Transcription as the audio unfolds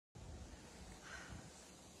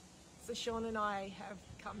Pastor Sean and I have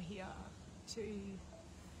come here to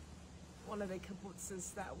one of the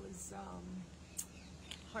kibbutzes that was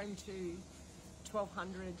home to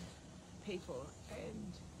 1,200 people,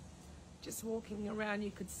 and just walking around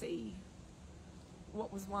you could see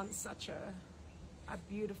what was once such a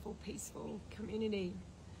beautiful, peaceful community.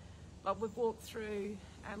 But we've walked through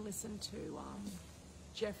and listened to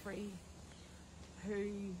Jeffrey,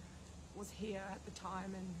 who was here at the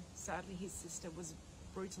time, and sadly his sister was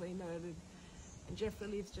brutally murdered. And Jeffrey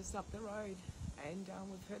lives just up the road, and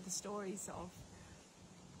we've heard the stories of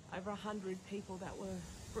over 100 people that were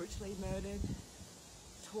brutally murdered,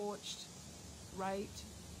 torched, raped,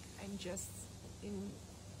 and just in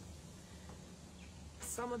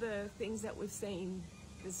some of the things that we've seen,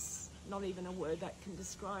 there's not even a word that can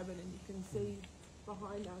describe it. And you can see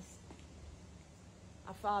behind us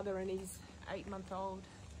a father and his 8-month-old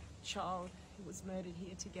child who was murdered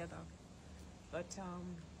here together. But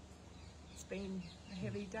it's been a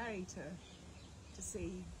heavy day to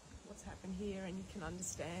see what's happened here, and you can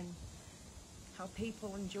understand how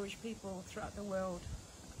people and Jewish people throughout the world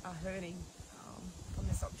are hurting from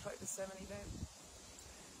this October 7 event.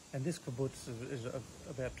 And this kibbutz is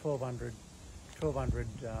about 1,200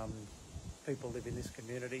 people live in this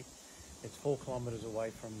community. It's 4 kilometres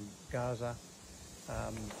away from Gaza.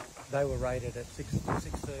 They were raided at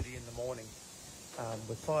 6:30 in the morning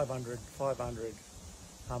with 500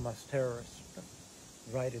 Hamas terrorists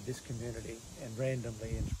raided this community and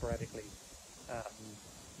randomly and sporadically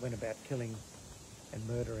went about killing and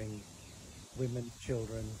murdering women,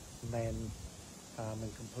 children, men,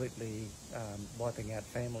 and completely wiping out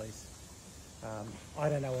families. I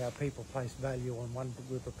don't know how people place value on one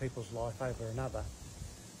group of people's life over another.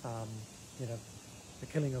 You know, the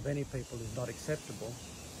killing of any people is not acceptable,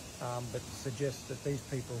 but to suggest that these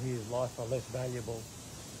people here's life are less valuable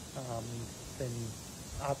than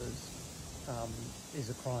others is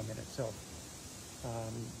a crime in itself.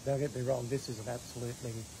 Don't get me wrong, this isn't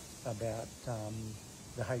absolutely about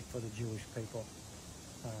the hate for the Jewish people.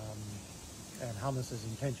 And Hamas's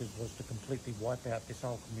intention was to completely wipe out this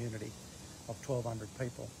whole community of 1,200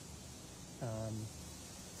 people.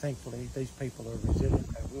 Thankfully, these people are resilient.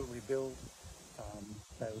 They will rebuild.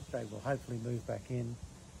 They will hopefully move back in.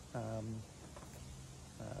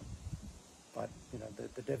 But you know,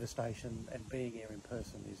 the devastation and being here in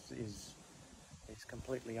person is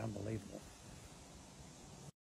completely unbelievable.